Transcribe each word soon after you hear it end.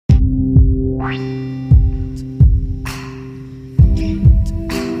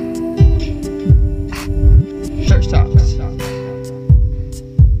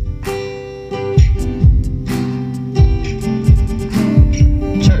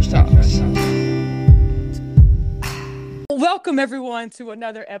Welcome, everyone, to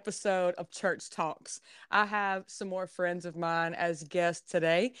another episode of Church Talks. I have some more friends of mine as guests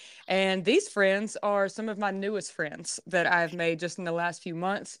today, and these friends are some of my newest friends that I've made just in the last few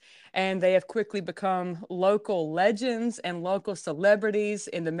months, and they have quickly become local legends and local celebrities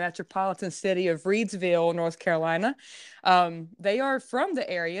in the metropolitan city of Reidsville, North Carolina. They are from the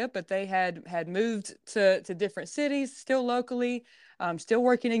area, but they had moved to different cities, still locally, still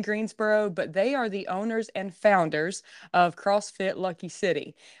working in Greensboro, but they are the owners and founders of CrossFit Lucky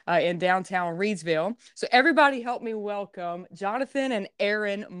City in downtown Reidsville. So everybody help me welcome Jonathan and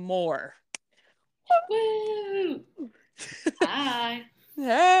Erin Moore. Woo! Hi.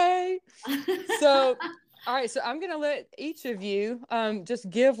 Hey. So, all right. So I'm going to let each of you just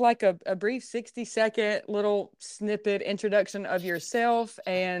give like a brief 60-second little snippet introduction of yourself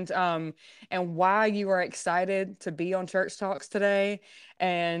and why you are excited to be on Church Talks today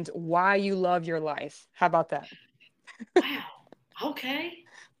and why you love your life. How about that? Wow. Okay.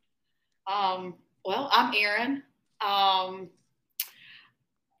 Well, I'm Erin. Um,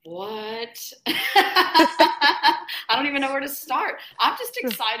 what? I don't even know where to start. I'm just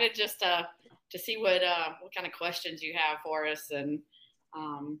excited just to see what kind of questions you have for us, and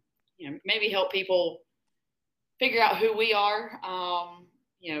maybe help people figure out who we are,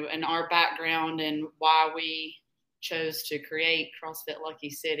 and our background and why we chose to create CrossFit Lucky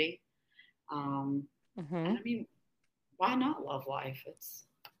City. And I mean, why not love life? It's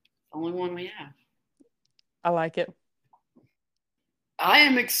the only one we have. I like it. I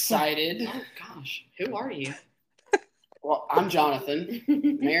am excited. Oh gosh, who are you? Well, I'm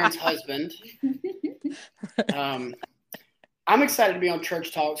Jonathan, Erin's husband. I'm excited to be on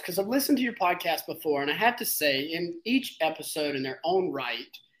Church Talks because I've listened to your podcast before, and I have to say, in each episode in their own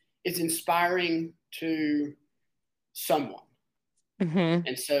right, is inspiring to someone. Mm-hmm.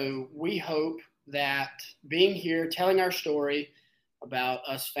 And so we hope that being here, telling our story about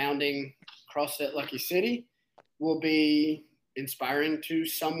us founding CrossFit Lucky City will be inspiring to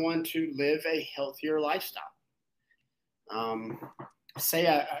someone to live a healthier lifestyle.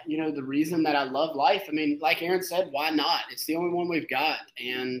 The reason that I love life, I mean, like Erin said, why not? It's the only one we've got,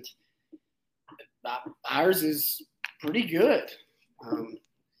 and ours is pretty good.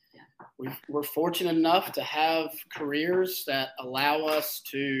 We're fortunate enough to have careers that allow us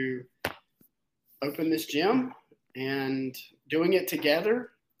to open this gym, and doing it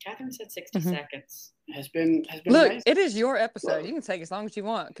together. Catherine said 60 seconds. Has been Look, amazing. it is your episode. You can take as long as you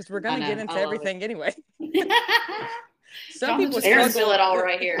want because we're going to get into everything anyway. Some people Erin's still it all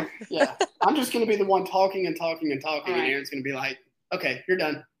right here. Yeah, I'm just going to be the one talking and talking and talking, right. And Erin's going to be like, "Okay, you're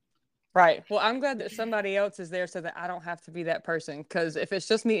done." Right. Well, I'm glad that somebody else is there so that I don't have to be that person. Because if it's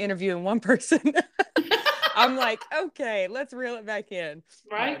just me interviewing one person, I'm like, okay, let's reel it back in.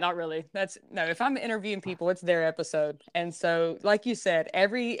 Right? No, not really. If I'm interviewing people, it's their episode. And so, like you said,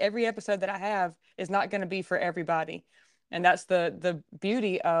 every episode that I have is not going to be for everybody. And that's the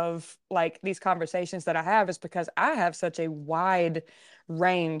beauty of like these conversations that I have, is because I have such a wide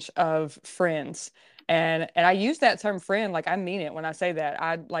range of friends. And I use that term friend, like I mean it when I say that.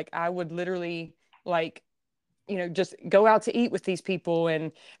 I would literally like, just go out to eat with these people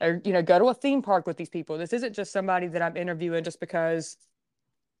or go to a theme park with these people. This isn't just somebody that I'm interviewing just because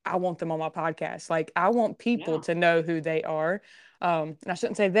I want them on my podcast. Like I want people to know who they are. And I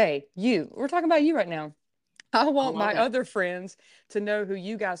shouldn't say you. We're talking about you right now. I want my other friends to know who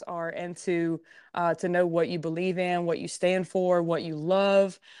you guys are and to know what you believe in, what you stand for, what you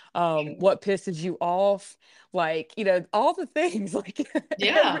love, what pisses you off, like, all the things. Like,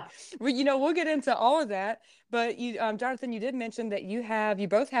 yeah, we'll get into all of that. But you, Jonathan, you did mention that you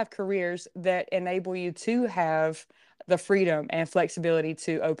both have careers that enable you to have the freedom and flexibility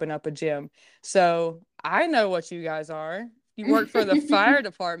to open up a gym. So I know what you guys are. You work for the fire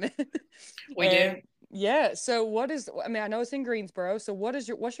department. We do. Yeah. So I know it's in Greensboro. So what's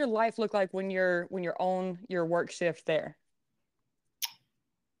your life look like when you're on your work shift there?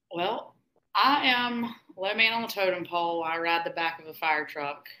 Well, I am low man on the totem pole. I ride the back of a fire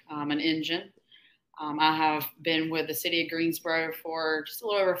truck, an engine. I have been with the city of Greensboro for just a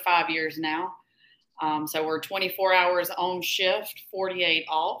little over 5 years now. So we're 24 hours on shift, 48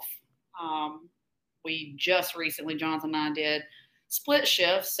 off. We just recently, Jonathan and I did split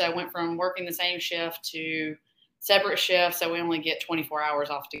shifts. So I went from working the same shift to separate shifts. So we only get 24 hours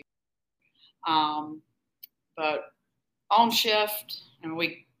off together. But on shift, and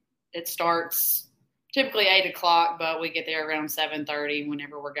it starts typically 8:00, but we get there around 7:30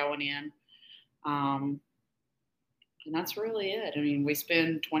 whenever we're going in. And that's really it. I mean, we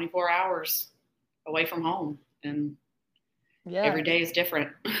spend 24 hours away from home, and every day is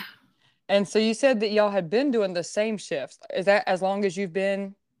different. And so you said that y'all had been doing the same shifts. Is that as long as you've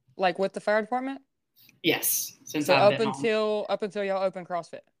been like with the fire department? Yes, since So I've been home. up until y'all open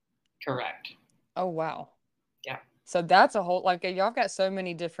CrossFit. Correct. Oh wow. Yeah. So that's a whole like y'all got so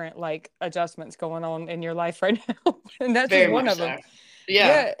many different like adjustments going on in your life right now. And that's just Very one much of them. so. Yeah.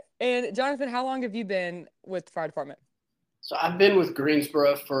 Yeah. And Jonathan, how long have you been with the fire department? So I've been with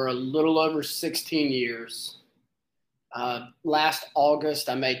Greensboro for a little over 16 years. Last August,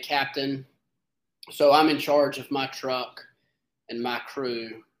 I made captain. So I'm in charge of my truck and my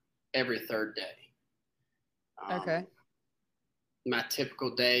crew every third day. Okay. My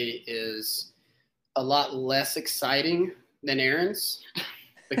typical day is a lot less exciting than Erin's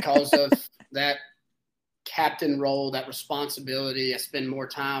because of that captain role, that responsibility. I spend more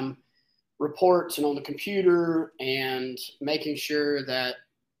time reports and on the computer and making sure that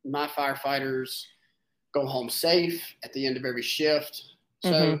my firefighters go home safe at the end of every shift.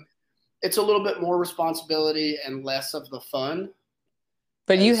 So it's a little bit more responsibility and less of the fun.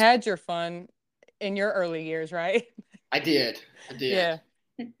 But you had your fun in your early years, right? I did. Yeah.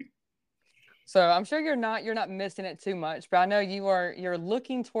 So I'm sure you're not missing it too much, but I know you're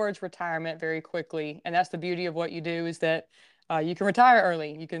looking towards retirement very quickly, and that's the beauty of what you do is that you can retire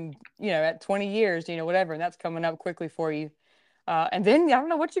early. You can, at 20 years, whatever, and that's coming up quickly for you. And then I don't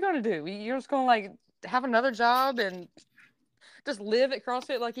know what you're going to do. You're just going to like have another job and just live at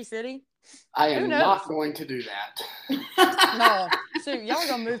CrossFit Lucky City. I am not going to do that. No, so y'all are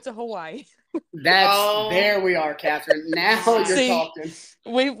going to move to Hawaii. There we are, Catherine. Now you're talking.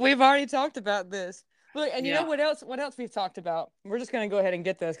 We've already talked about this. Look, and you know what else we've talked about? We're just going to go ahead and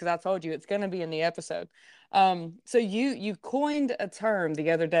get this because I told you it's going to be in the episode. So you coined a term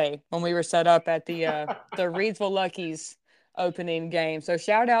the other day when we were set up at the Reedsville Luckies opening game. So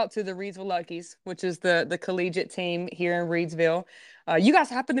shout out to the Reedsville Luckies, which is the collegiate team here in Reedsville. You guys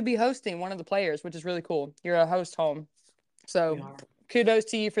happen to be hosting one of the players, which is really cool. You're a host home. So kudos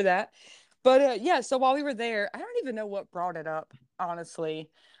to you for that. But so while we were there, I don't even know what brought it up, honestly.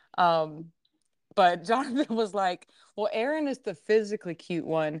 But Jonathan was like, well, Erin is the physically cute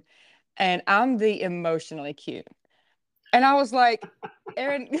one, and I'm the emotionally cute. And I was like,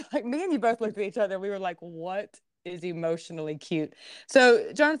 Erin, like me and you both looked at each other. We were like, what is emotionally cute?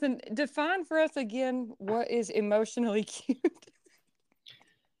 So, Jonathan, define for us again what is emotionally cute.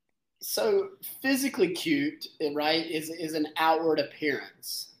 So, physically cute, right, is an outward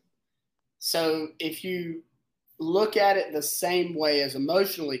appearance. So if you look at it the same way as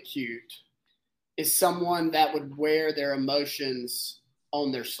emotionally cute, is someone that would wear their emotions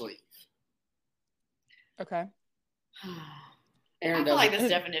on their sleeve. Okay. Erin, I feel like this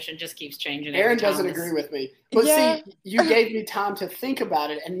definition just keeps changing. Erin doesn't agree with me. But see, you gave me time to think about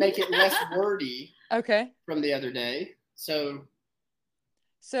it and make it less wordy from the other day. So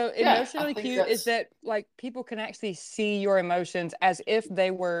emotionally cute is that like people can actually see your emotions as if they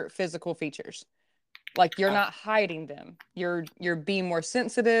were physical features. Like you're not hiding them. You're being more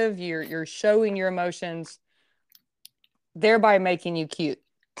sensitive. You're showing your emotions, thereby making you cute.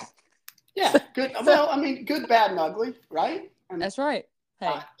 Yeah, good. Well, I mean, good, bad, and ugly, right? That's right.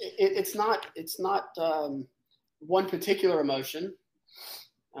 Hey, it's not one particular emotion.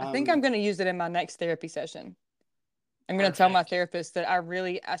 I think I'm going to use it in my next therapy session. I'm going to tell my therapist that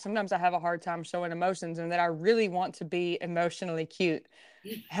sometimes I have a hard time showing emotions and that I really want to be emotionally cute.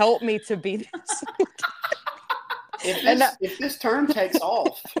 Help me to be this. If this term takes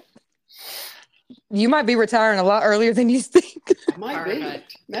off, you might be retiring a lot earlier than you think. I might be.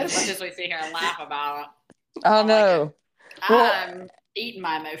 As much as we sit here and laugh about it. Oh, no. I'm eating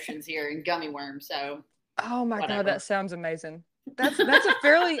my emotions here in gummy worms, so. Oh, my God, that sounds amazing. That's a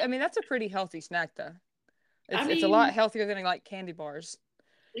fairly, that's a pretty healthy snack, though. It's a lot healthier than like candy bars.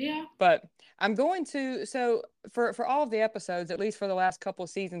 Yeah. But I'm going to, so for all of the episodes, at least for the last couple of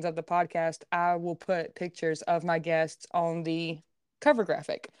seasons of the podcast, I will put pictures of my guests on the cover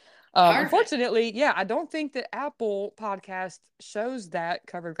graphic. Unfortunately, I don't think that Apple Podcast shows that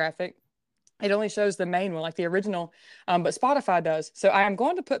cover graphic. It only shows the main one, like the original, but Spotify does. So I am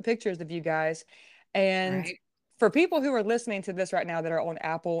going to put pictures of you guys. And for people who are listening to this right now that are on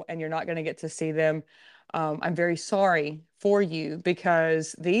Apple and you're not going to get to see them, I'm very sorry for you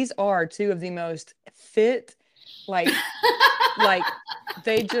because these are two of the most fit, like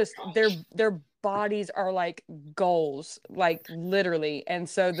their bodies are like goals, like literally. And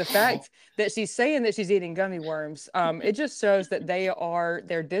so the fact that she's saying that she's eating gummy worms, it just shows that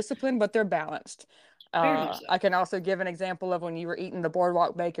they're disciplined, but they're balanced. I can also give an example of when you were eating the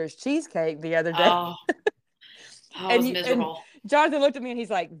Boardwalk Baker's cheesecake the other day. Oh, it was miserable. And Jonathan looked at me and he's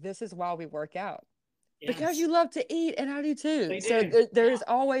like, this is why we work out. because Yes. you love to eat, and I do too. We So do. there Yeah. is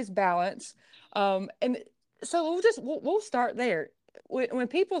always balance. And so we'll start there. When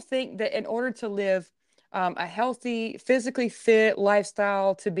people think that in order to live a healthy, physically fit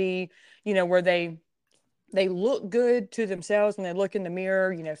lifestyle, to be, where they look good to themselves and they look in the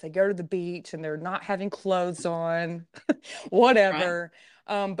mirror, if they go to the beach and they're not having clothes on, Right. whatever.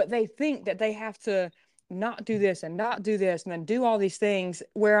 But they think that they have to not do this and not do this and then do all these things,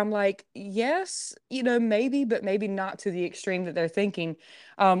 where I'm like, yes, maybe, but maybe not to the extreme that they're thinking.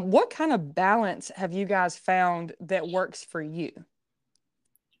 What kind of balance have you guys found that works for you?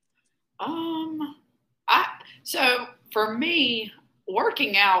 Um, I so for me,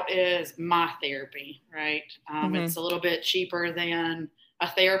 working out is my therapy, right? Hmm. It's a little bit cheaper than a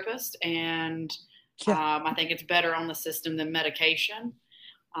therapist, and Yeah. I think it's better on the system than medication.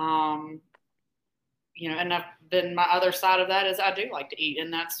 Um, and then my other side of that is I do like to eat,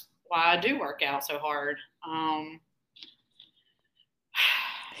 and that's why I do work out so hard.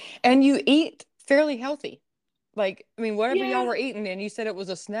 And you eat fairly healthy. Like, I mean, whatever y'all Yeah, were eating, and you said it was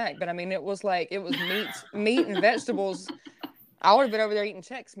a snack, but I mean, it was meat and vegetables. I would have been over there eating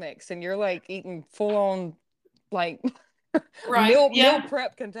Chex Mix, and you're like eating full on, like, right. meal Yeah,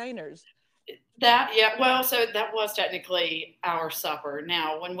 prep containers. that. Yeah. Well, so that was technically our supper.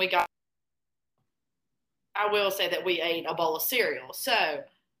 Now, when we got, I will say that we ate a bowl of cereal. So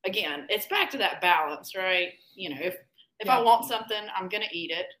again, it's back to that balance, right? If I Yeah. want something, I'm gonna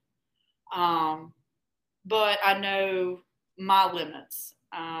eat it. Um, but I know my limits.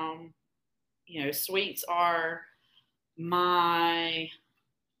 Sweets are my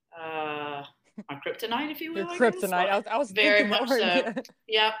uh, my kryptonite, if you Your will, I guess. kryptonite. Like I was very thinking that much word. so.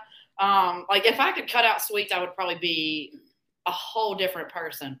 Yeah. Yep. Like if I could cut out sweets, I would probably be a whole different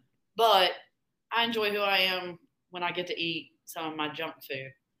person. But I enjoy who I am when I get to eat some of my junk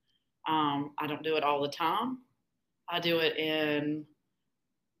food. I don't do it all the time. I do it in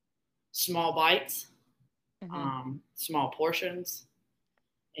small bites, Hmm. small portions,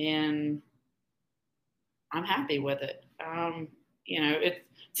 and I'm happy with it.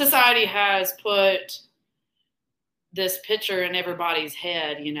 Society has put this picture in everybody's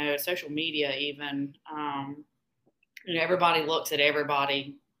head, social media even. Everybody looks at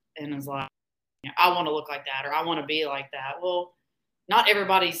everybody and is like, I want to look like that or I want to be like that. Well, not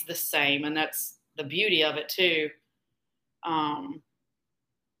everybody's the same, and that's the beauty of it too. Um,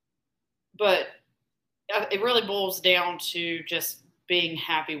 but it really boils down to just being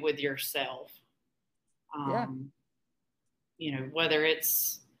happy with yourself. Yeah. Um, whether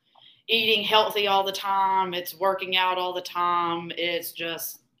it's eating healthy all the time, it's working out all the time, it's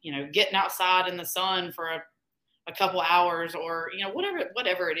just, getting outside in the sun for a couple hours, or,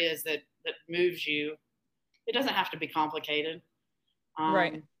 whatever it is that moves you. It doesn't have to be complicated.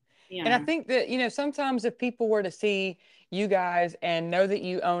 Right. Um, you And I know, think that, sometimes if people were to see you guys and know that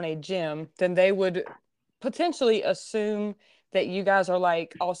you own a gym, then they would potentially assume that you guys are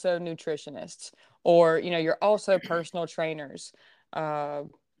like also nutritionists, or, you're also personal trainers, uh,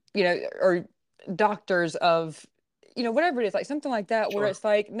 or doctors of, whatever it is, like something like that, where sure. it's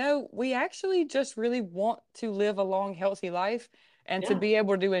like, no, we actually just really want to live a long, healthy life, and to Yeah. be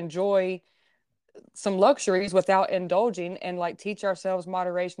able to enjoy some luxuries without indulging, and like teach ourselves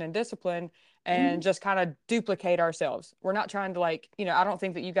moderation and discipline, and Mm-hmm. just kind of duplicate ourselves. We're not trying to, like, I don't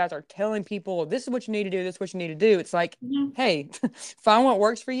think that you guys are telling people this is what you need to do, this is what you need to do. It's like, Yeah. hey, find what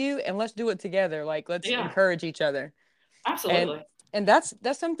works for you and let's do it together. Like, let's Yeah. encourage each other. And Absolutely.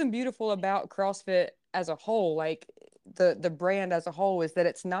 that's something beautiful about CrossFit as a whole. Like, the brand as a whole is that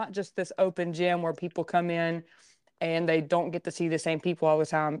it's not just this open gym where people come in and they don't get to see the same people all the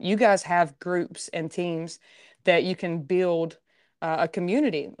time. You guys have groups and teams that you can build a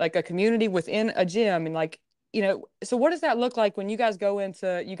community, like a community within a gym. And like, so what does that look like when you guys go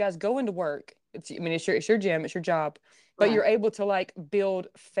into work? I mean, it's your gym, it's your job, but Right. you're able to like build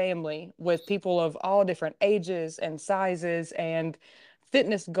family with people of all different ages and sizes and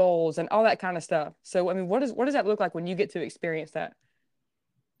fitness goals and all that kind of stuff. So, I mean, what does that look like when you get to experience that?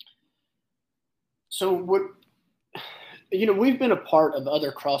 So what we've been a part of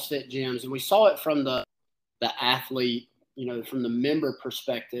other CrossFit gyms, and we saw it from the athlete, from the member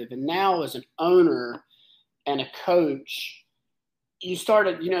perspective, and now as an owner and a coach, you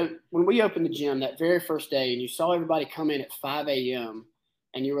started, when we opened the gym that very first day, and you saw everybody come in at 5 a.m.,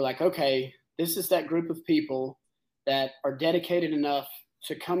 and you were like, okay, this is that group of people that are dedicated enough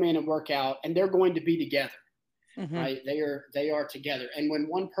to come in and work out, and they're going to be together, Mm-hmm. right? They are together, and when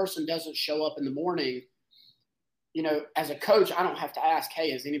one person doesn't show up in the morning, as a coach, I don't have to ask,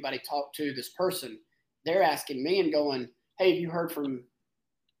 hey, has anybody talked to this person? They're asking me and going, hey, have you heard from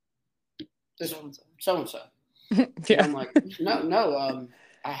this So-and-so. so-and-so. And Yeah. I'm like, no,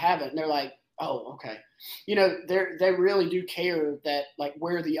 I haven't. And they're like, oh, okay. They really do care that like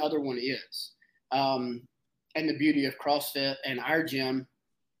where the other one is. And the beauty of CrossFit and our gym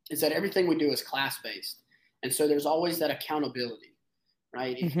is that everything we do is class-based. And so there's always that accountability,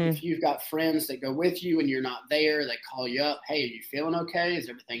 right? If you've got friends that go with you and you're not there, they call you up, hey, are you feeling okay? Is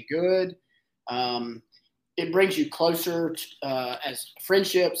everything good? It brings you closer as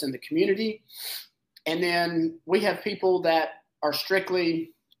friendships in the community. And then we have people that are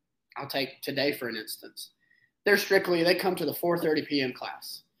strictly, I'll take today for an instance. They come to the 4:30 p.m.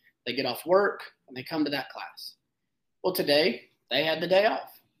 class. They get off work and they come to that class. Well, today they had the day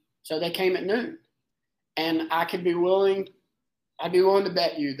off. So they came at noon. And I'd be willing to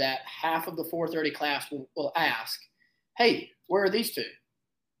bet you that half of the 4:30 class will ask, hey, where are these two?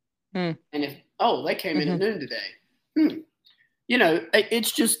 And if, they came in at noon today.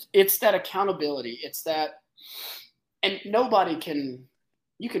 It's that accountability. It's that, and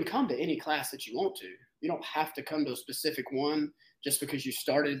you can come to any class that you want to. You don't have to come to a specific one just because you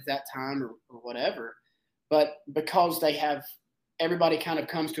started at that time or whatever. But because everybody kind of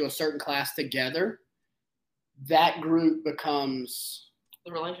comes to a certain class together, that group becomes.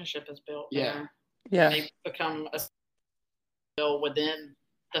 The relationship is built. Yeah. Yeah. They become within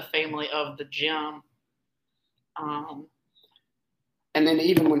the family of the gym. And then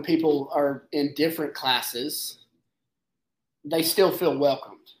even when people are in different classes, they still feel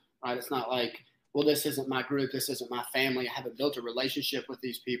welcomed, right? It's not like, well, this isn't my group. This isn't my family. I haven't built a relationship with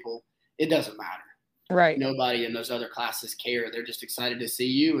these people. It doesn't matter. Right. Nobody in those other classes care. They're just excited to see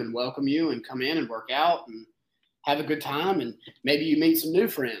you and welcome you and come in and work out and have a good time. And maybe you meet some new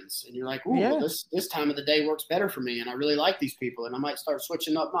friends and you're like, ooh, well, this time of the day works better for me. And I really like these people. And I might start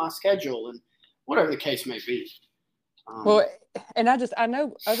switching up my schedule and whatever the case may be. Well, and I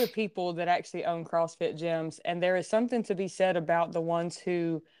know other people that actually own CrossFit gyms, and there is something to be said about the ones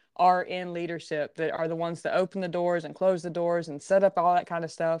who are in leadership, that are the ones that open the doors and close the doors and set up all that kind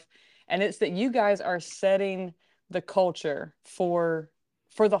of stuff. And it's that you guys are setting the culture for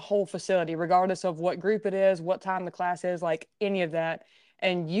the whole facility, regardless of what group it is, what time the class is, like any of that.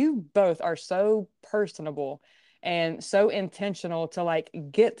 And you both are so personable and so intentional to like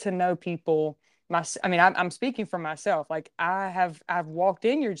get to know people. I'm speaking for myself. Like I've walked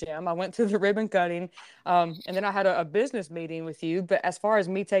in your gym. I went to the ribbon cutting, and then I had a business meeting with you. But as far as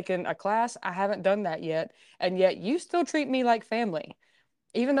me taking a class, I haven't done that yet. And yet you still treat me like family,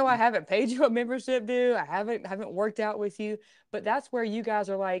 even though I haven't paid you a membership due. I haven't worked out with you. But that's where you guys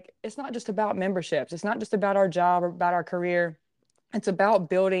are like, it's not just about memberships. It's not just about our job or about our career. It's about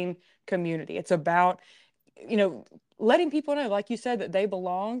building community. It's about, letting people know, like you said, that they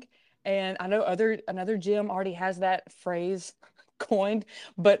belong. And I know another gym already has that phrase coined,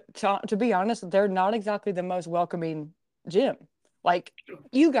 but to be honest, they're not exactly the most welcoming gym. Like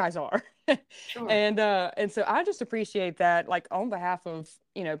you guys are. Sure. And so I just appreciate that, like on behalf of,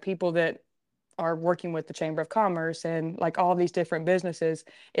 people that are working with the Chamber of Commerce and like all these different businesses.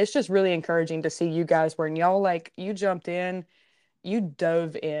 It's just really encouraging to see you guys when y'all like you jumped in, you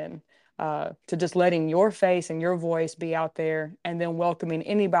dove in to just letting your face and your voice be out there and then welcoming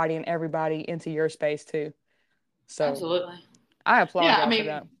anybody and everybody into your space too. So absolutely. I applaud y'all for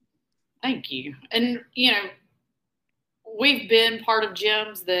that. Thank you. And, we've been part of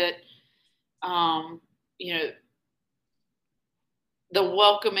gyms that, the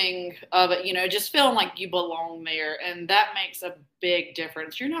welcoming of it, just feeling like you belong there. And that makes a big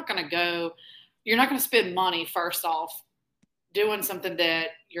difference. You're not going to spend money first off doing something that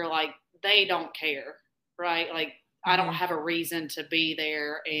you're like, they don't care, right? Like I don't have a reason to be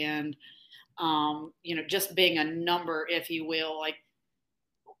there. And, just being a number, if you will, like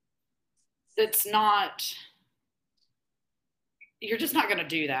it's not, you're just not going to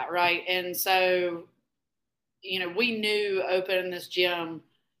do that. Right. And so, we knew opening this gym,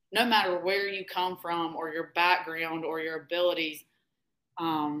 no matter where you come from or your background or your abilities,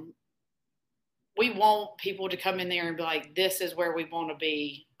 we want people to come in there and be like, this is where we want to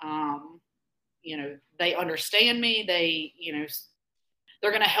be. They understand me.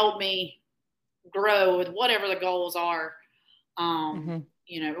 They're going to help me grow with whatever the goals are.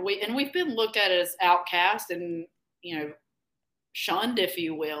 We've been looked at as outcast and, shunned, if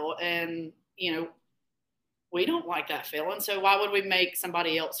you will. And, we don't like that feeling. So why would we make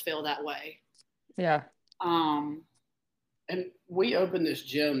somebody else feel that way? Yeah. And we opened this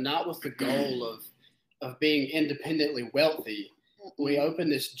gym not with the goal of being independently wealthy. We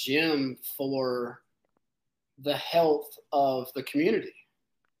opened this gym for the health of the community.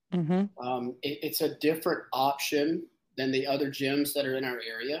 It's a different option than the other gyms that are in our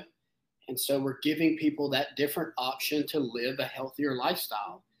area. And so we're giving people that different option to live a healthier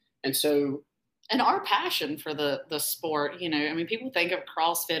lifestyle. And so, and our passion for the sport, I mean, people think of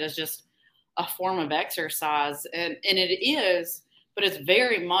CrossFit as just a form of exercise, and it is, but it's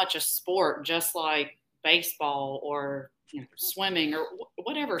very much a sport, just like baseball or swimming or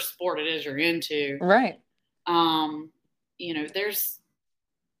whatever sport it is you're into. Right. There's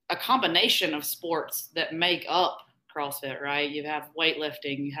a combination of sports that make up CrossFit, right? You have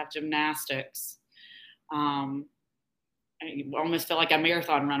weightlifting, you have gymnastics. You almost feel like a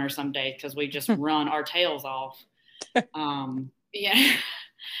marathon runner some days because we just run our tails off. Yeah.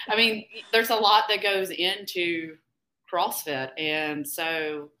 I mean, there's a lot that goes into CrossFit. And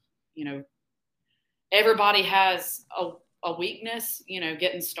so, everybody has a weakness,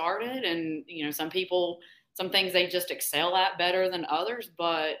 getting started. And, some things they just excel at better than others.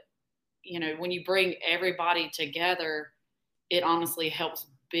 But, when you bring everybody together, it honestly helps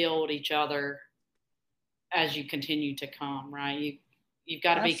build each other as you continue to come, right? You've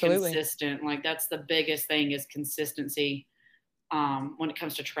got to be consistent. Like, that's the biggest thing, is consistency when it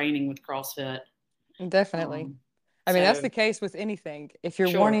comes to training with CrossFit. Definitely. I mean, that's the case with anything. If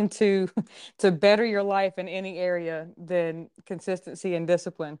you're wanting to better your life in any area, then consistency and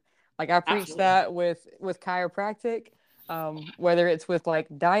discipline. Like, I preach that with chiropractic, whether it's with like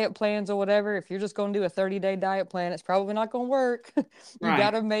diet plans or whatever. If you're just going to do a 30-day diet plan, it's probably not going to work. You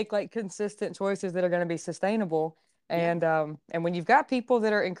got to make like consistent choices that are going to be sustainable. And when you've got people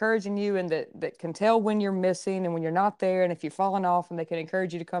that are encouraging you and that can tell when you're missing and when you're not there, and if you've fallen off, and they can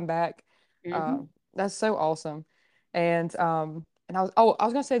encourage you to come back, that's so awesome. And I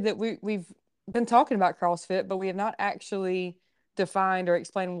was gonna say that we've been talking about CrossFit, but we have not actually defined or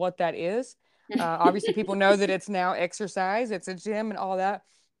explained what that is. Obviously, people know that it's now exercise, it's a gym, and all that.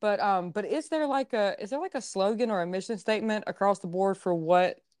 But is there like a slogan or a mission statement across the board for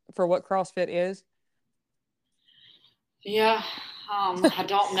what CrossFit is? Yeah, I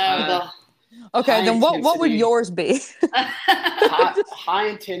don't know. Okay, then what would yours be? high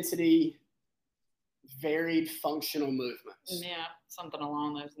intensity, varied functional movements. Yeah, something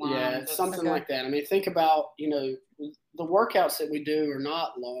along those lines. Yeah, something like that. I mean, think about, the workouts that we do are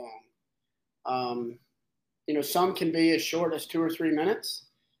not long. Some can be as short as 2 or 3 minutes,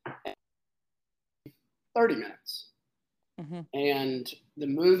 30 minutes. Mm-hmm. And the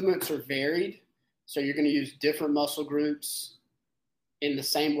movements are varied. So you're going to use different muscle groups in the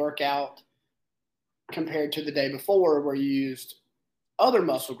same workout compared to the day before, where you used other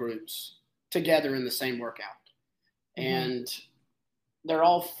muscle groups together in the same workout. Mm-hmm. And they're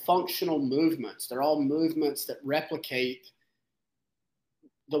all functional movements. They're all movements that replicate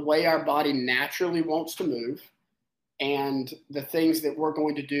the way our body naturally wants to move and the things that we're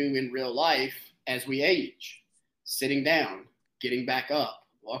going to do in real life as we age. Sitting down, getting back up,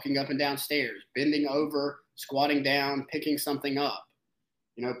 walking up and down stairs, bending over, squatting down, picking something up,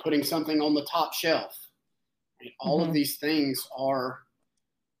 putting something on the top shelf. I mean, all of these things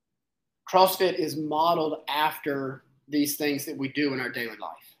CrossFit is modeled after these things that we do in our daily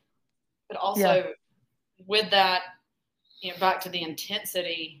life. But also with that, back to the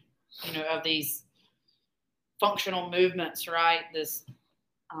intensity, of these functional movements, right? This,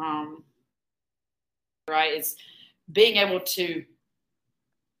 right? It's being able to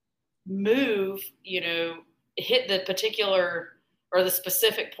move, hit the particular or the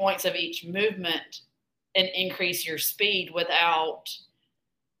specific points of each movement and increase your speed without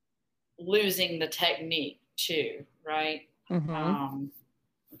losing the technique too, right? Mm-hmm.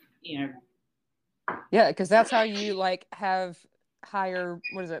 Yeah, because that's how you like have higher,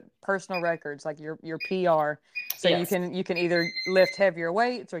 personal records, like your PR. So you can either lift heavier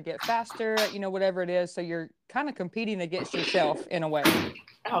weights or get faster, whatever it is. So you're kind of competing against yourself in a way.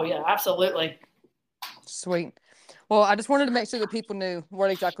 Oh yeah, absolutely. Sweet. Well, I just wanted to make sure that people knew what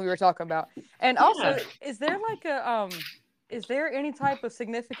exactly we were talking about. And also, is there like is there any type of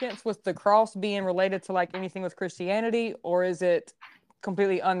significance with the cross being related to like anything with Christianity, or is it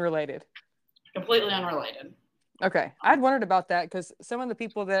completely unrelated? Completely unrelated. Okay. I'd wondered about that because some of the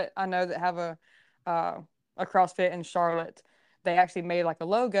people that I know that have a CrossFit in Charlotte, they actually made like a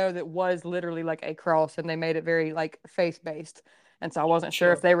logo that was literally like a cross, and they made it very like faith-based. And so I wasn't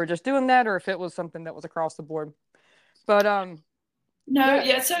sure if they were just doing that or if it was something that was across the board. But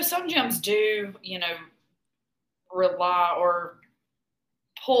no, so some gyms do, rely or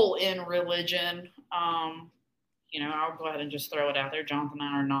pull in religion. I'll go ahead and just throw it out there. Jonathan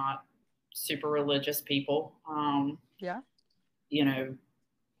and I are not super religious people.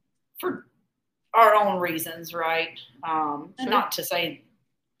 For our own reasons, right? And not to say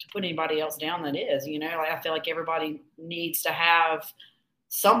to put anybody else down that is, I feel like everybody needs to have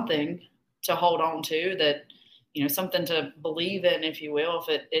something to hold on to, that, something to believe in, if you will,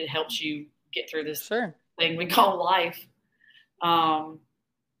 if it helps you get through this Sure. thing we call life.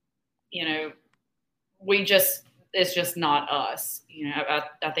 You know, it's just not us.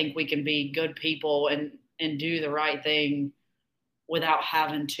 I think we can be good people and do the right thing without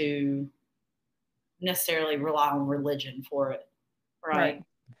having to necessarily rely on religion for it. Right.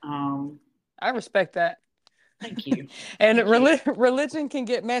 I respect that. Thank you. And religion can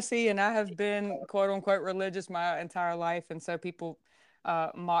get messy, and I have been quote unquote religious my entire life, and so people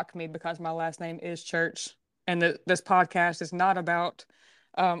mock me because my last name is Church, and this podcast is not about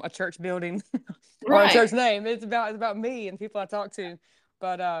a church building or a church name. It's about me and people I talk to.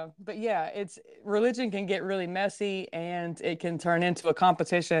 But yeah, it's religion can get really messy, and it can turn into a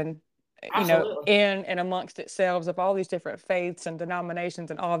competition, in and amongst itself of all these different faiths and denominations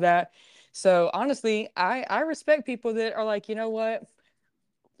and all of that. So honestly, I respect people that are like, you know what,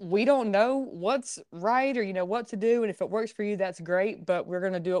 we don't know what's right or what to do, and if it works for you, that's great, but we're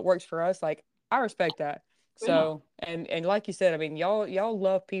gonna do what works for us. Like, I respect that. So, and like you said, I mean, y'all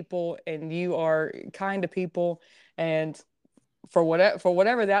love people, and you are kind to people, and for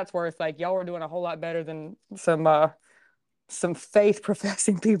whatever that's worth, like, y'all are doing a whole lot better than some faith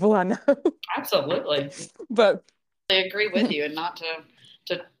professing people I know. Absolutely. But I agree with you, and not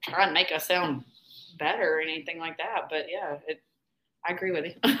to try and make us sound better or anything like that. But yeah, I agree with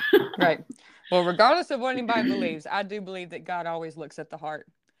you. Right. Well, regardless of what anybody believes, I do believe that God always looks at the heart.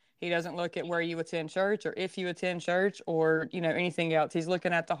 He doesn't look at where you attend church or if you attend church or, anything else. He's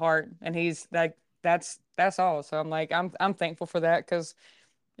looking at the heart, and he's like, that's all. So I'm like, I'm thankful for that, because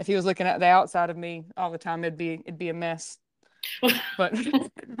if he was looking at the outside of me all the time, it'd be a mess. But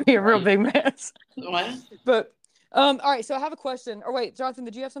it'd be a real big mess. What? But all right, so I have a question. Or wait, Jonathan,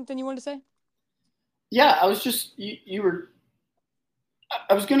 did you have something you wanted to say? Yeah, I was just I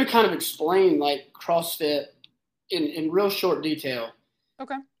was going to kind of explain like CrossFit in real short detail.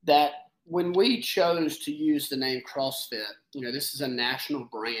 Okay. That when we chose to use the name CrossFit, this is a national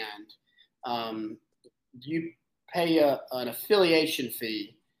brand. You pay an affiliation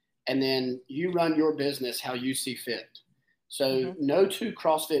fee, and then you run your business how you see fit. So no two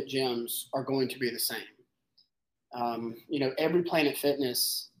CrossFit gyms are going to be the same. Every Planet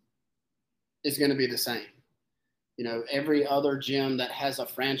Fitness is going to be the same. Every other gym that has a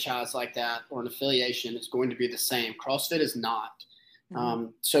franchise like that or an affiliation is going to be the same. CrossFit is not.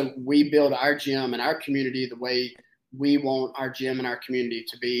 So we build our gym and our community the way we want our gym and our community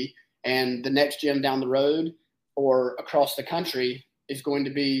to be. And the next gym down the road or across the country is going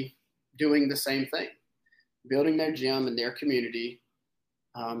to be doing the same thing, building their gym and their community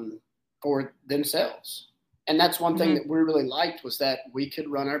for themselves. And that's one thing that we really liked, was that we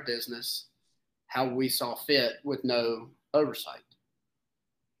could run our business how we saw fit with no oversight.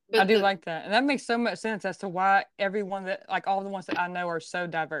 I do like that. And that makes so much sense as to why everyone that, like, all the ones that I know are so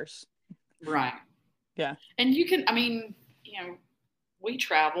diverse. Right. Yeah. And we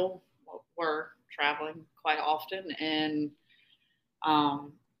travel. We're traveling quite often. And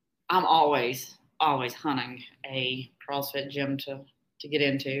I'm always hunting a CrossFit gym to get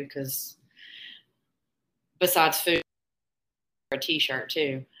into, because besides food, a t-shirt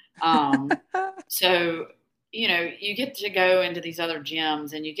too. So, you get to go into these other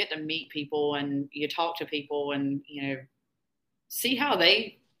gyms, and you get to meet people, and you talk to people, and, see how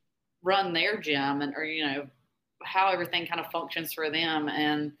they run their gym, and, or, how everything kind of functions for them.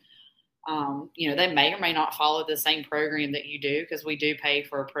 And, they may or may not follow the same program that you do, because we do pay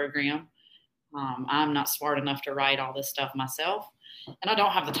for a program. I'm not smart enough to write all this stuff myself, and I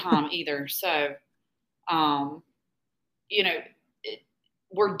don't have the time either. So,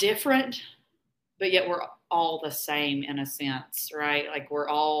 we're different, but yet we're all the same in a sense, right? Like, we're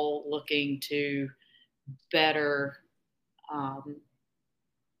all looking to better, the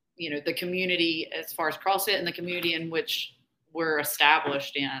community as far as CrossFit, and the community in which we're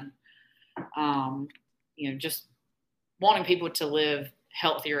established in. Just wanting people to live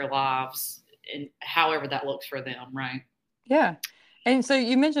healthier lives, and however that looks for them, right? Yeah. And so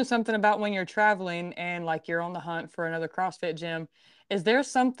you mentioned something about when you're traveling and like you're on the hunt for another CrossFit gym. Is there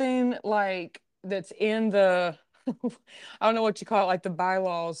something like that's in the I don't know what you call it, like the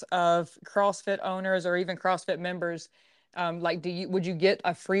bylaws of CrossFit owners or even CrossFit members? Like, would you get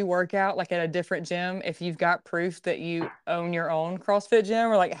a free workout like at a different gym if you've got proof that you own your own CrossFit gym,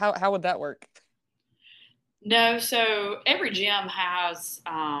 or like how would that work? No, so every gym has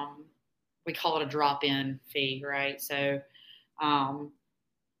we call it a drop-in fee, right? So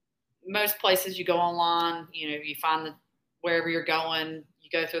most places you go online, you find wherever you're going, you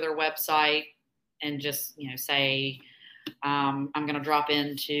go through their website and just, say, I'm going to drop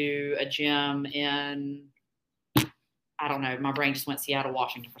into a gym in, I don't know, my brain just went Seattle,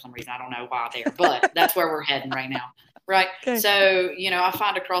 Washington for some reason. I don't know why there, but that's where we're heading right now. Right. Okay. So, I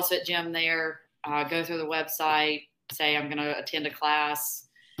find a CrossFit gym there, go through the website, say I'm going to attend a class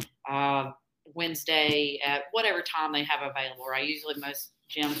Wednesday at whatever time they have available. Right. Usually most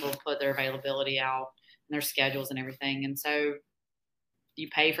gyms will put their availability out and their schedules and everything. And so you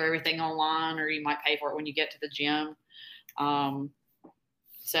pay for everything online, or you might pay for it when you get to the gym.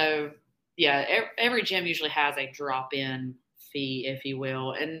 So yeah, every gym usually has a drop-in fee, if you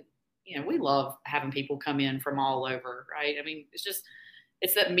will. And, we love having people come in from all over, right? I mean,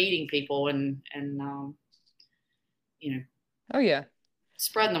 it's that meeting people and Oh yeah.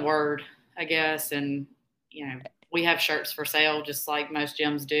 spreading the word, I guess. And, we have shirts for sale just like most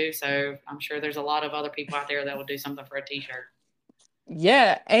gyms do. So I'm sure there's a lot of other people out there that will do something for a t-shirt.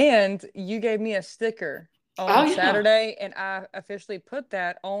 Yeah. And you gave me a sticker on Saturday, and I officially put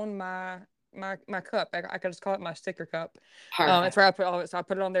that on my cup. I could just call it my sticker cup. That's where I put all of it. So I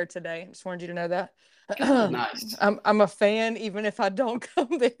put it on there today. Just wanted you to know that. Nice. I'm a fan, even if I don't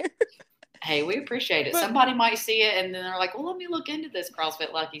come there. Hey, we appreciate it. Somebody might see it and then they're like, well, let me look into this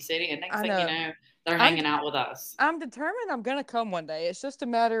CrossFit Lucky City. And next thing you know, they're hanging out with us. I'm determined I'm gonna come one day. It's just a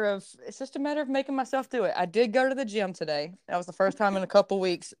matter of making myself do it. I did go to the gym today. That was the first time in a couple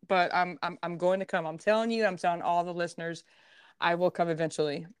weeks, but I'm going to come. I'm telling you, I'm telling all the listeners, I will come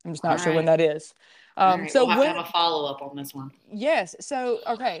eventually. I'm just not sure when that is. So we'll have a follow-up on this one. Yes. So,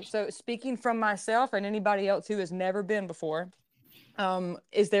 okay. So speaking from myself and anybody else who has never been before,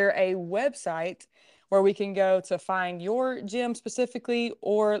 is there a website where we can go to find your gym specifically?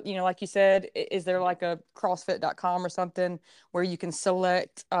 Or, like you said, is there like a CrossFit.com or something where you can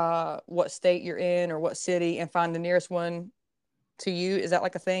select what state you're in or what city and find the nearest one to you? Is that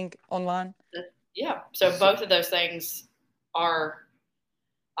like a thing online? Yeah. So both of those things are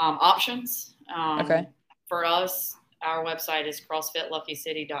options. Okay. For us, our website is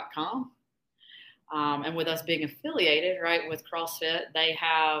CrossFitLuckyCity.com. And with us being affiliated, right, with CrossFit, they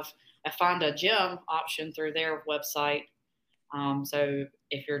have a find a gym option through their website. So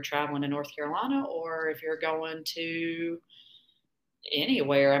if you're traveling to North Carolina or if you're going to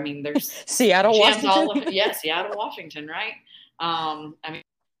anywhere, I mean, there's Seattle, Washington. Seattle, Washington, right? I mean,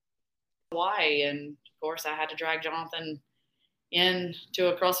 Hawaii, and of course, I had to drag Jonathan into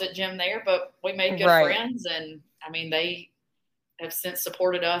a CrossFit gym there, but we made good friends, and I mean, they have since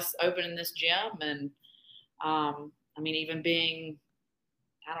supported us opening this gym, and I mean, even being,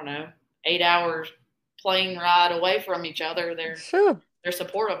 I don't know, 8 hours plane ride away from each other, they're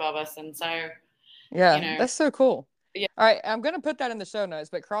supportive of us, and so that's so cool. Yeah. All right, I'm gonna put that in the show notes,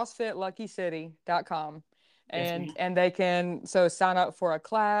 but CrossFitLuckyCity.com, and they can sign up for a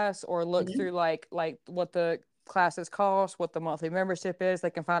class or look through like what the classes cost, what the monthly membership is.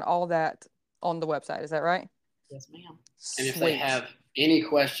 They can find all that on the website. Is that right? Yes, ma'am. And if they have any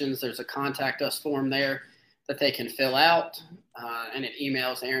questions, there's a contact us form there that they can fill out, and it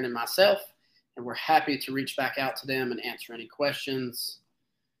emails Erin and myself, and we're happy to reach back out to them and answer any questions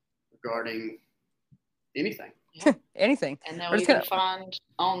regarding anything. Yeah. Anything. And then we can find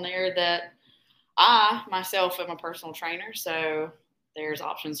on there that I myself am a personal trainer, so there's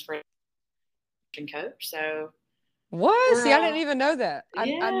options for a coach. So what? See, I didn't even know that. I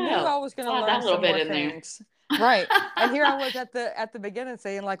knew I was going to learn some more things. Right. And here I was at the beginning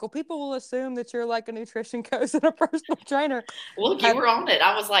saying like, well, people will assume that you're like a nutrition coach and a personal trainer. Look, you were on it.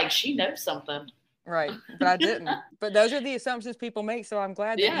 I was like, she knows something. Right. But I didn't. But those are the assumptions people make. So I'm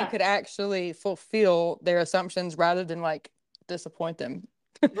glad that you could actually fulfill their assumptions rather than like disappoint them.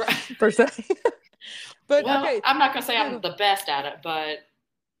 Right. Per se. But okay. I'm not going to say I'm the best at it, but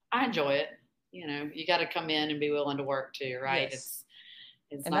I enjoy it. You got to come in and be willing to work too, right? Yes.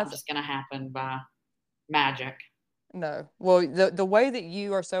 It's not just going to happen by magic. No. Well, the way that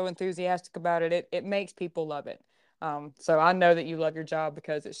you are so enthusiastic about it, it makes people love it. So I know that you love your job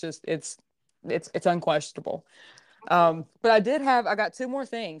because it's unquestionable. But I got two more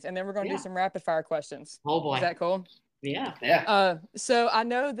things, and then we're going to do some rapid fire questions. Oh boy. Is that cool? Yeah. So I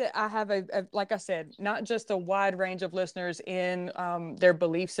know that I have like I said, not just a wide range of listeners in their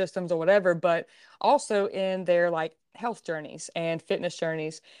belief systems or whatever, but also in their like health journeys and fitness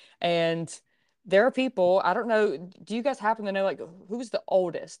journeys. And there are people, I don't know, do you guys happen to know like who's the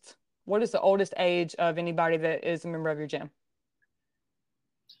oldest? What is the oldest age of anybody that is a member of your gym?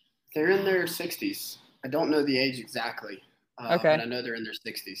 They're in their 60s. I don't know the age exactly. Okay. But I know they're in their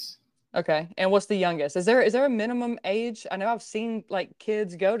 60s. Okay. And what's the youngest? Is there a minimum age? I know I've seen like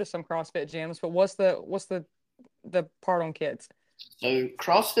kids go to some CrossFit gyms, but what's the part on kids? So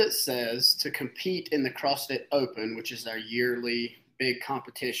CrossFit says to compete in the CrossFit Open, which is our yearly big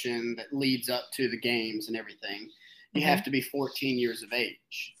competition that leads up to the games and everything, you have to be 14 years of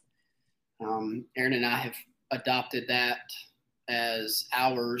age. Erin and I have adopted that as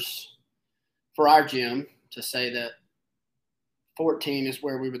ours for our gym, to say that 14 is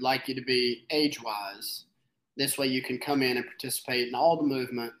where we would like you to be age-wise. This way you can come in and participate in all the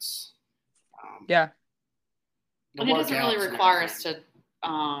movements. Yeah. And it doesn't really require us to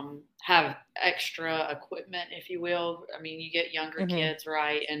have extra equipment, if you will. I mean, you get younger kids,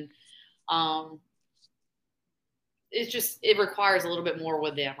 right? And it requires a little bit more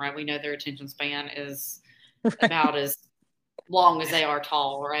with them, right? We know their attention span is about as long as they are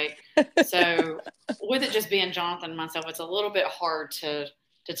tall, right? So with it just being Jonathan and myself, it's a little bit hard to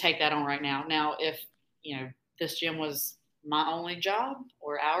take that on right now. Now, if, this gym was my only job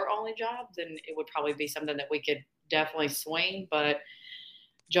or our only job, then it would probably be something that we could definitely swing. But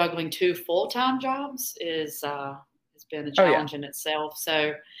juggling 2 full-time jobs has been a challenge in itself.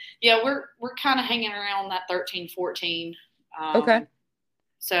 So yeah, we're kind of hanging around that 13, 14. Okay.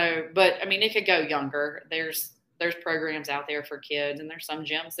 So, but I mean, it could go younger. There's programs out there for kids, and there's some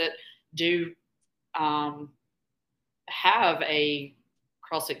gyms that do have a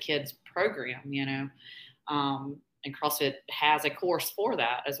CrossFit Kids program, and CrossFit has a course for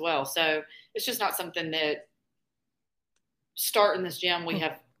that as well. So it's just not something that starting this gym we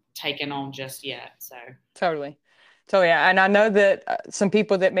have taken on just yet. So totally. And I know that some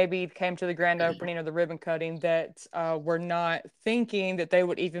people that maybe came to the grand opening or the ribbon cutting that were not thinking that they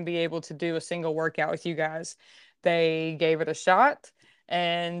would even be able to do a single workout with you guys. They gave it a shot,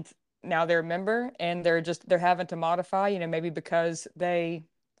 and now they're a member, and they're having to modify, maybe because they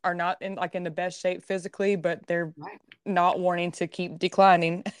are not in the best shape physically, but they're not wanting to keep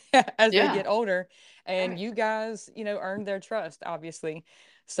declining as they get older. And you guys, earned their trust, obviously.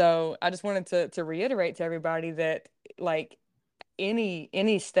 So I just wanted to reiterate to everybody that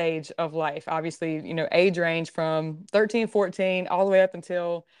any stage of life, obviously, age range from 13, 14, all the way up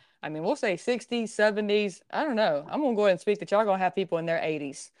until, we'll say 60s, 70s. I don't know. I'm going to go ahead and speak that y'all going to have people in their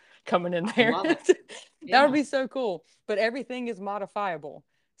 80s coming in there. That would be so cool. But everything is modifiable.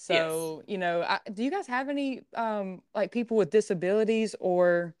 So, do you guys have any people with disabilities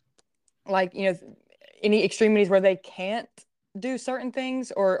or any extremities where they can't do certain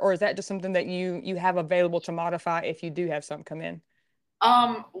things, or is that just something that you have available to modify if you do have some come in?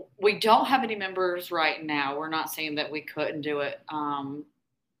 We don't have any members right now. We're not saying that we couldn't do it.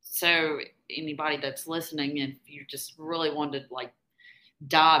 So anybody that's listening, if you just really wanted to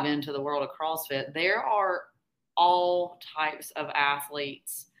dive into the world of CrossFit, there are all types of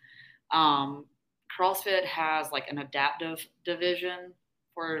athletes. CrossFit has an adaptive division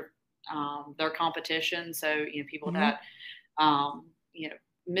for their competition. So, people that,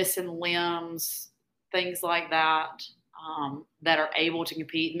 missing limbs, things like that, that are able to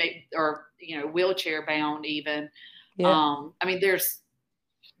compete, or, wheelchair bound even. Yeah.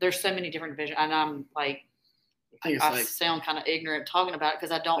 There's so many different divisions, and I'm I sound kind of ignorant talking about it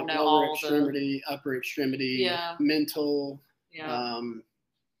because I don't know all extremity, upper extremity, mental. Yeah.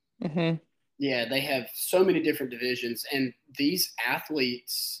 Yeah, they have so many different divisions, and these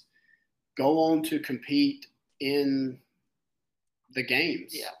athletes go on to compete in the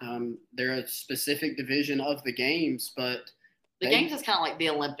games. Yeah. They're a specific division of the games, but the games is kind of like the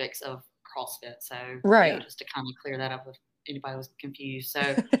Olympics of CrossFit. So just to kind of clear that up if anybody was confused.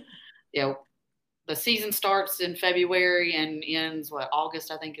 So the season starts in February and ends August,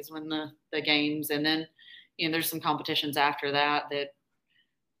 I think, is when the games, and then there's some competitions after that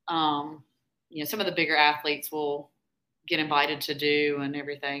some of the bigger athletes will get invited to do and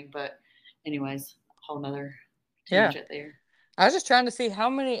everything. But anyways, a whole nother tangent there. I was just trying to see how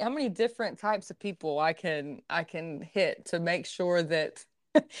many different types of people I can hit to make sure that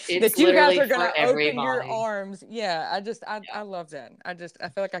that you guys are going to open your arms. Yeah, I love that. I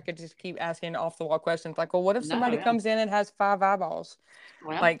feel like I could just keep asking off the wall questions well, what if somebody comes in and has 5 eyeballs?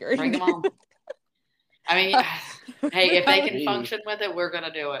 Well, bring them on. Hey, if they can function with it, we're going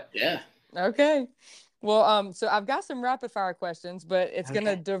to do it. Yeah. Okay. Well, so I've got some rapid fire questions, but it's going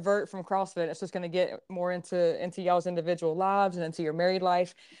to divert from CrossFit. It's just going to get more into y'all's individual lives and into your married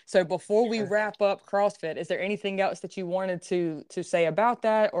life. So before we wrap up CrossFit, is there anything else that you wanted to say about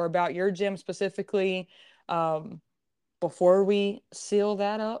that or about your gym specifically, before we seal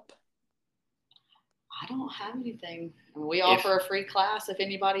that up? I don't have anything. We offer a free class if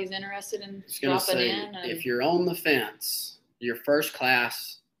anybody's interested in dropping in. If you're on the fence, your first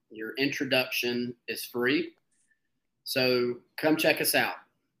class, your introduction is free. So come check us out.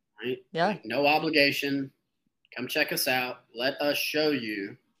 Right? Yeah. No obligation. Come check us out. Let us show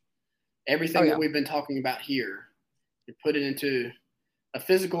you everything Oh, yeah. that we've been talking about here and put it into a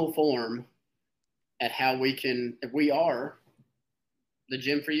physical form at how we are the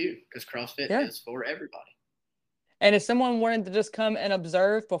gym for you, because CrossFit Yeah. is for everybody. And if someone wanted to just come and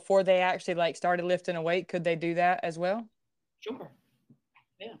observe before they actually like started lifting a weight, could they do that as well? Sure.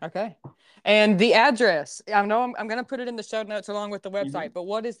 Yeah. Okay. And the address, I know I'm going to put it in the show notes along with the website, but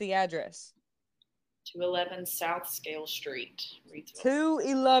what is the address? 211 South Scale Street, Reedsville.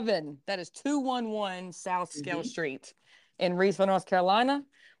 211. That is 211 South Scale Street in Reedsville, North Carolina,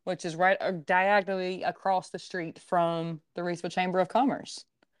 which is right diagonally across the street from the Reedsville Chamber of Commerce.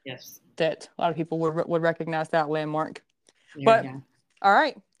 Yes. That a lot of people would recognize that landmark. Yeah. But all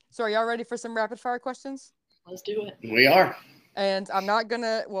right. So are y'all ready for some rapid fire questions? Let's do it. We are. And I'm not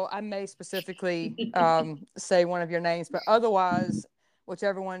gonna, well, I may specifically say one of your names, but otherwise,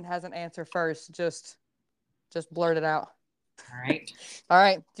 whichever one has an answer first, just blurt it out. All right. All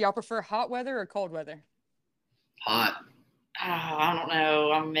right. Do y'all prefer hot weather or cold weather? Hot. Oh, I don't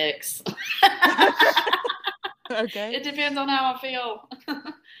know. I'm mixed. Okay. It depends on how I feel.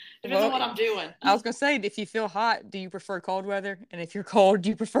 Depends on what I'm doing. I was gonna say, if you feel hot, do you prefer cold weather? And if you're cold, do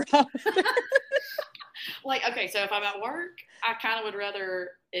you prefer hot weather? Like, okay, so if I'm at work, I kind of would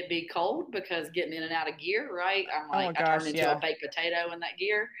rather it be cold, because getting in and out of gear, right? I'm like, I turn into a baked potato in that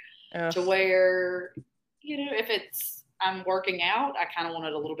gear. Ugh. To where, if I'm working out, I kind of want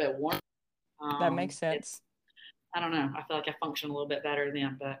it a little bit warm. That makes sense. I don't know. I feel like I function a little bit better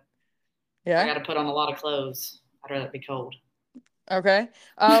then, but yeah, I got to put on a lot of clothes. I'd rather it be cold. Okay.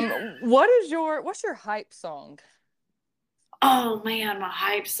 What's your hype song? Oh man, my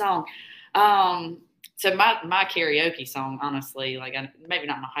hype song. So my karaoke song, honestly, like maybe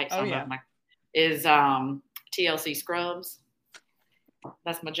not my hype song, but is TLC Scrubs.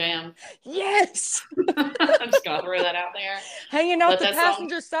 That's my jam. Yes. I'm just gonna throw that out there. Hanging out the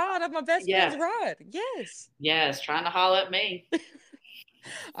passenger side of my best friend's ride. Yes. Yes, trying to holler at me.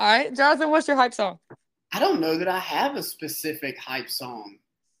 All right, Jonathan, what's your hype song? I don't know that I have a specific hype song.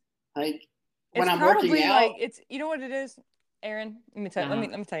 Like when it's I'm working out, like it's, you know what it is, Erin. Let me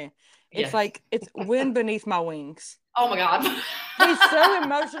tell you. It's like it's Wind Beneath My Wings. Oh my God. He's so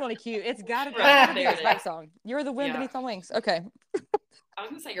emotionally cute. It's got to be a hype song. You're the wind beneath my wings. Okay. I was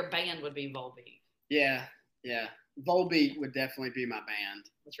gonna say your band would be Volbeat. Yeah. Volbeat would definitely be my band.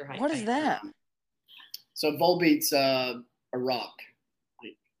 What's your hype? What is that? So Volbeat's a rock.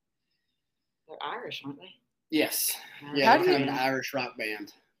 They're Irish, aren't they? Yes. Yeah, they're kind of an Irish rock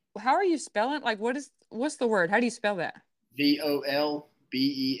band. How are you spelling? Like, what's the word? How do you spell that? Volbeat.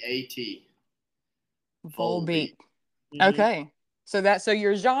 Volbeat. Mm-hmm. Okay. So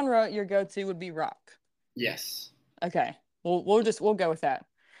your genre, your go-to would be rock. Yes. Okay. We'll go with that.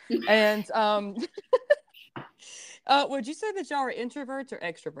 And would you say that y'all are introverts or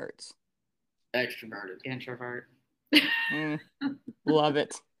extroverts? Extroverted. Introvert. Love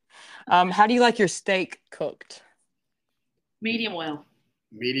it. How do you like your steak cooked? Medium well.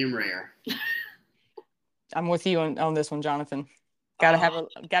 Medium rare. I'm with you on this one, Jonathan. Gotta have it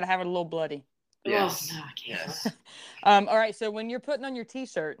a little bloody. Yes. Oh, no, I can't. Yes. All right. So when you're putting on your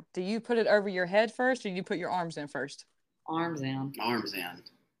t-shirt, do you put it over your head first, or do you put your arms in first? Arms in. Arms in.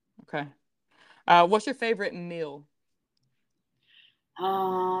 Okay. What's your favorite meal?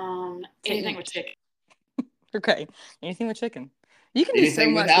 Anything with chicken. Okay. Anything with chicken. You can do so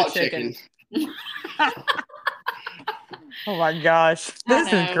much with chicken. Oh my gosh.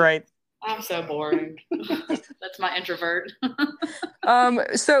 This is great. I'm so boring. That's my introvert.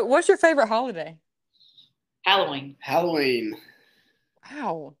 So what's your favorite holiday? Halloween.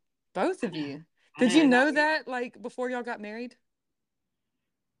 Wow. Both of you. Did you know that like before y'all got married?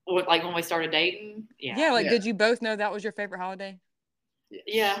 Like when we started dating? Yeah. Yeah, did you both know that was your favorite holiday?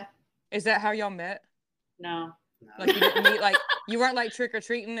 Yeah. Is that how y'all met? No. Like you didn't meet, like you weren't like trick or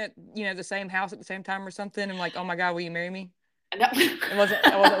treating at the same house at the same time or something, and like, oh my God, will you marry me? No. It wasn't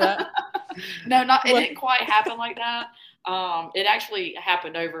that. No, it didn't quite happen like that. It actually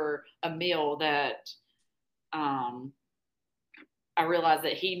happened over a meal that I realized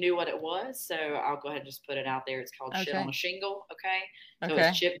that he knew what it was, so I'll go ahead and just put it out there. It's called Shit on a Shingle, okay? So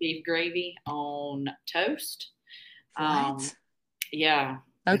it's chipped beef gravy on toast. What? Yeah.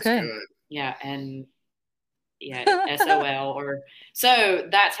 Okay. Yeah, and SOL so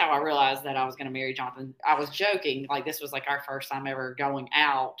that's how I realized that I was going to marry Jonathan. I was joking, like this was like our first time ever going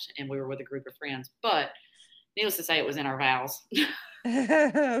out, and we were with a group of friends, but needless to say, it was in our vows.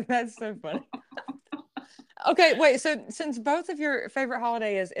 That's so funny. Okay, wait. So since both of your favorite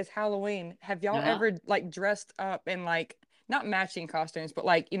holiday is Halloween, have y'all ever like dressed up in like not matching costumes, but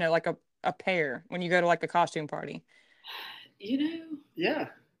like like a pair when you go to like a costume party? Yeah.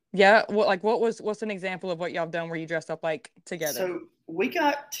 Yeah. What's an example of what y'all have done where you dressed up like together? So we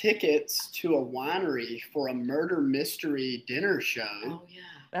got tickets to a winery for a murder mystery dinner show. Oh yeah.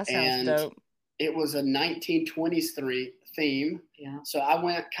 That sounds dope. It was a 1920s theme. Yeah. So I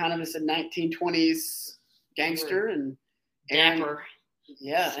went kind of as a 1920s gangster and Dapper.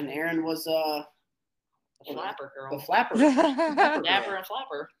 Yeah, and Erin was the flapper girl. The flapper. Dapper and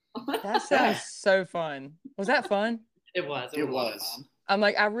flapper. That sounds so fun. Was that fun? It was. It was. Fun. I'm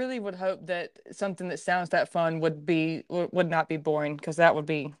like, I really would hope that something that sounds that fun would not be boring, because that would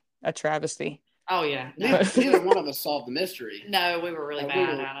be a travesty. Oh yeah. No. Neither one of us solved the mystery. No, we were really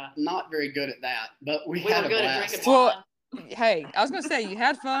bad at it. Not very good at that, but we were had good a at blast. drinking wine. Well, hey, I was gonna say you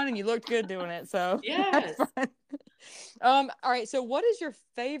had fun and you looked good doing it. So yes. All right. So, what is your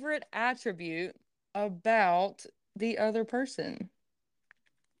favorite attribute about the other person?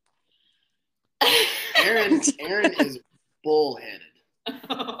 Erin is bullheaded.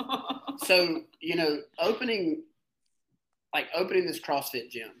 So, opening this CrossFit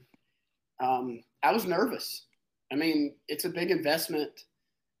gym, I was nervous. I mean, it's a big investment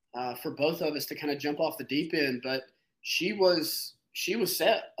for both of us to kind of jump off the deep end, but she was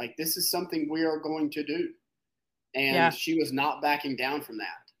set. Like, this is something we are going to do. And she was not backing down from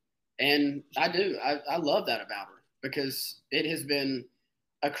that. And I love that about her, because it has been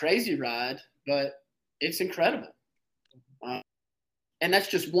a crazy ride, but it's incredible. And that's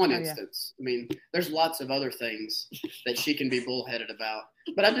just one instance. Yeah. I mean, there's lots of other things that she can be bullheaded about,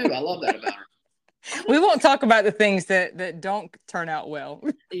 but I love that about her. We won't talk about the things that don't turn out well.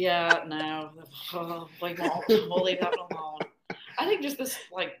 Yeah, no. We'll leave that alone. I think just this,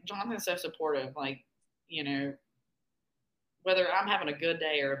 like, Jonathan's so supportive, like, whether I'm having a good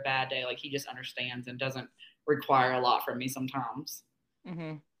day or a bad day, like, he just understands and doesn't require a lot from me sometimes.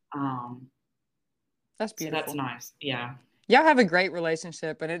 Mm-hmm. That's beautiful. So that's nice. Yeah. Y'all have a great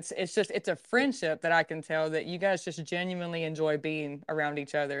relationship, and it's a friendship that I can tell that you guys just genuinely enjoy being around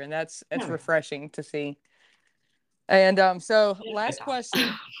each other, and it's refreshing to see. And so last question.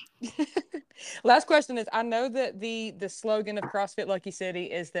 Last question is, I know that the slogan of CrossFit Lucky City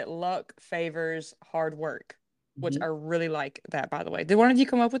is that luck favors hard work, which I really like that, by the way. Did one of you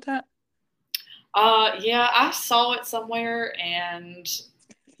come up with that? Yeah, I saw it somewhere, and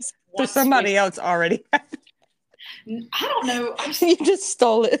there's somebody else already. I don't know. You just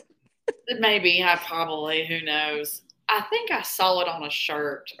stole it. Maybe. Who knows? I think I saw it on a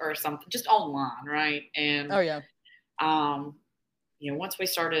shirt or something, just online, right? And once we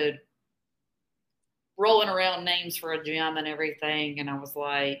started rolling around names for a gym and everything, and I was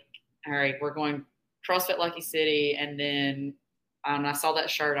like, all right, we're going CrossFit Lucky City. And then I saw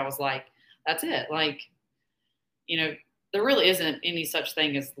that shirt, I was like, that's it. Like, there really isn't any such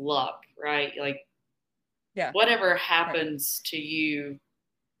thing as luck, right? Like, whatever happens to you,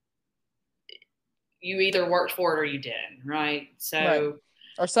 you either worked for it or you didn't, right? So,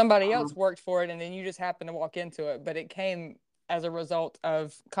 or somebody else worked for it, and then you just happened to walk into it, but it came as a result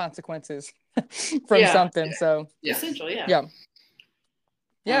of consequences from something. So essentially, well,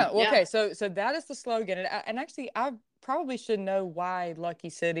 okay. So that is the slogan, and actually, I probably should know why Lucky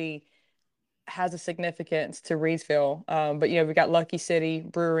City has a significance to Reidsville. But we got Lucky City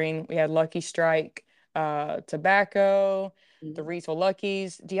Brewing, we had Lucky Strike tobacco, the Reidsville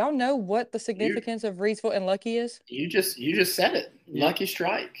Luckies. Do y'all know what the significance of Reidsville and Lucky is? You just said it. Lucky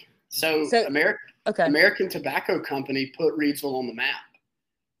Strike. So American Tobacco Company put Reidsville on the map.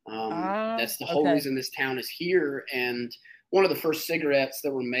 That's the whole reason this town is here. And one of the first cigarettes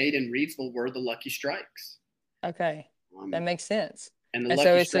that were made in Reidsville were the Lucky Strikes. Okay, that makes sense. And the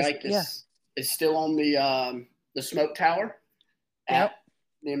Lucky Strike is still on the smoke tower at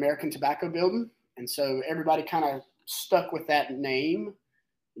the American Tobacco Building. And so everybody kind of stuck with that name,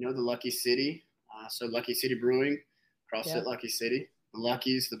 the Lucky City. So Lucky City Brewing, CrossFit Lucky City. The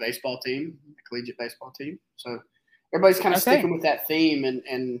Luckies, the baseball team, the collegiate baseball team. So everybody's kind of sticking with that theme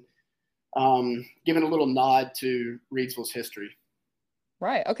and giving a little nod to Reidsville's history.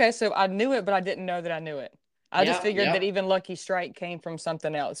 Right. Okay. So I knew it, but I didn't know that I knew it. I just figured that even Lucky Strike came from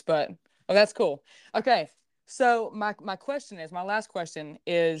something else, but that's cool. Okay. So my last question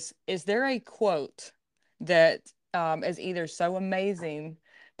is there a quote that is either so amazing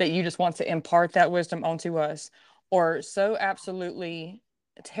that you just want to impart that wisdom onto us, or so absolutely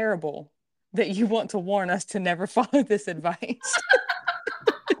terrible that you want to warn us to never follow this advice?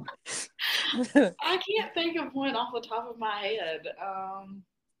 I can't think of one off the top of my head.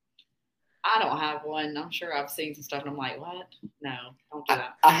 I don't have one. I'm sure I've seen some stuff and I'm like, what? No, don't do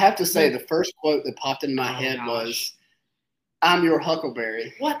that. I have to say, the first quote that popped in my head was, I'm your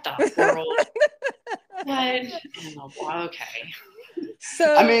huckleberry. What the world? What in the world? Okay.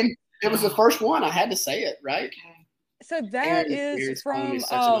 So I mean, it was the first one. I had to say it, right? Okay. so that Erin's is calling me from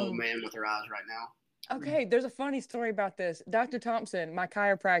such an old man with her eyes right now. okay, there's a funny story about this. Dr. Thompson, my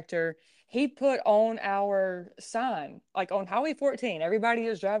chiropractor, he put on our sign, like on Highway 14. Everybody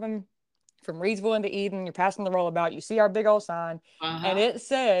is driving from Reedsville into Eden. You're passing the rollabout. You see our big old sign, and it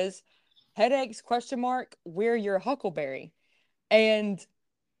says, "Headaches? ? We're your huckleberry." And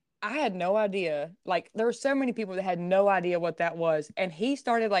I had no idea. Like, there were so many people that had no idea what that was. And he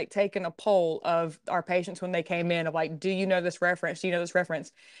started like taking a poll of our patients when they came in of like, do you know this reference? Do you know this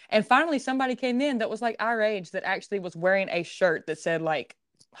reference? And finally somebody came in that was like our age that actually was wearing a shirt that said like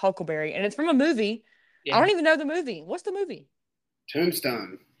Huckleberry. And it's from a movie. Yeah. I don't even know the movie. What's the movie?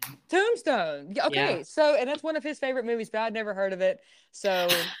 Tombstone. Tombstone. Okay. Yeah. So, and that's one of his favorite movies, but I'd never heard of it. So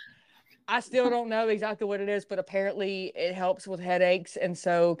I still don't know exactly what it is, but apparently it helps with headaches. And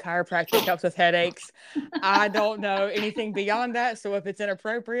so chiropractic helps with headaches. I don't know anything beyond that. So if it's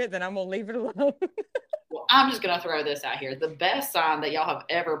inappropriate, then I'm going to leave it alone. Well, I'm just going to throw this out here. The best sign that y'all have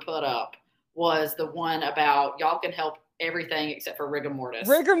ever put up was the one about y'all can help everything except for rigor mortis.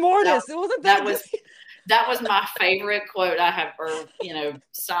 Rigor mortis. That was my favorite quote I have, or,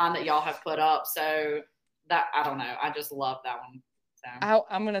 sign that y'all have put up. So that, I don't know. I just love that one. So.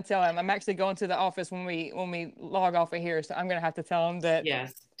 I'm going to tell him. I'm actually going to the office when we log off of here. So I'm going to have to tell him that.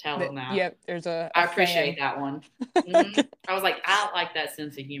 Yes, tell him that. Yep, there's a I appreciate that one. Mm-hmm. I was like, I like that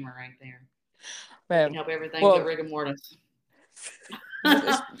sense of humor right there. Man, can help everything but rigor mortis.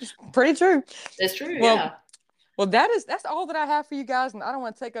 It's pretty true. It's true, yeah. Well, that's all that I have for you guys, and I don't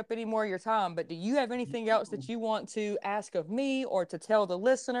want to take up any more of your time, but do you have anything else that you want to ask of me or to tell the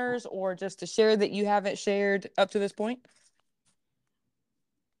listeners or just to share that you haven't shared up to this point?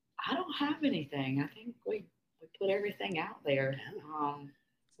 I don't have anything. I think we put everything out there.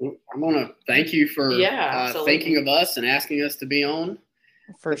 I want to thank you for thinking of us and asking us to be on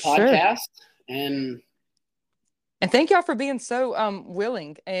the podcast. And thank y'all for being so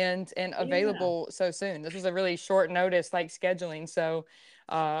willing and available so soon. This was a really short notice, like scheduling. So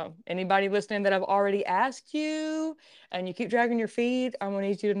anybody listening that I've already asked you and you keep dragging your feet, I'm going to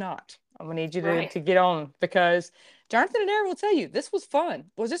need you to not. I'm going to need you to get on, because Jonathan and Erin will tell you, this was fun.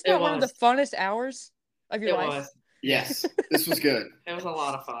 Was this not one of the funnest hours of your life? It was. Yes, this was good. It was a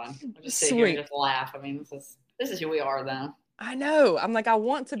lot of fun. I'll just sit here and just laugh. I mean, this is who we are, though. I know. I'm like, I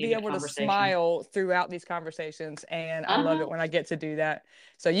want to be able to smile throughout these conversations, and I love it when I get to do that.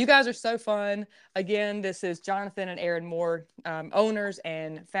 So you guys are so fun. Again, this is Jonathan and Erin Moore, owners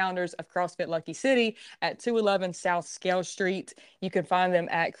and founders of CrossFit Lucky City at 211 South Scale Street. You can find them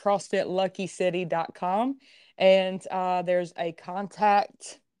at CrossFitLuckyCity.com. And there's a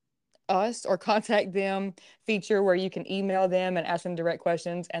contact us or contact them feature where you can email them and ask them direct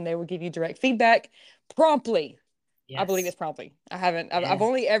questions, and they will give you direct feedback promptly. Yes. I believe it's promptly. I've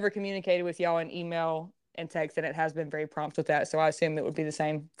only ever communicated with y'all in email and text, and it has been very prompt with that. So I assume it would be the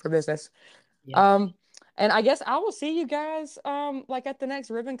same for business. Yeah. And I guess I will see you guys like at the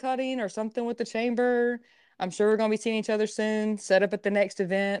next ribbon cutting or something with the chamber. I'm sure we're going to be seeing each other soon, set up at the next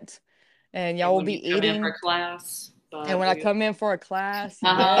event, and y'all will be eating. In for class. And when I come in for a class,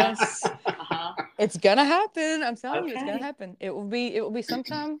 yes, it's going to happen. I'm telling you, it's going to happen. It will be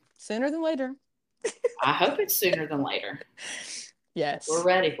sometime sooner than later. I hope it's sooner than later. Yes. We're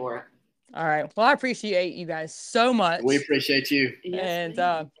ready for it. All right. Well, I appreciate you guys so much. We appreciate you. And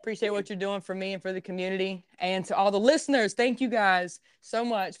appreciate what you're doing for me and for the community. And to all the listeners, thank you guys so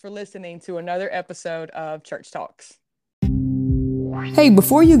much for listening to another episode of Church Talks. Hey,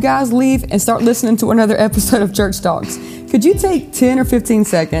 before you guys leave and start listening to another episode of Church Talks, could you take 10 or 15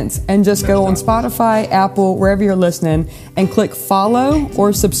 seconds and just go on Spotify, Apple, wherever you're listening, and click follow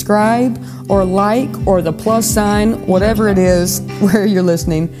or subscribe or like or the plus sign, whatever it is where you're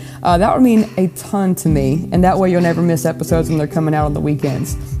listening. That would mean a ton to me, and that way you'll never miss episodes when they're coming out on the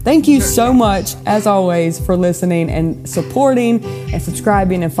weekends. Thank you so much, as always, for listening and supporting and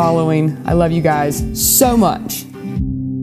subscribing and following. I love you guys so much.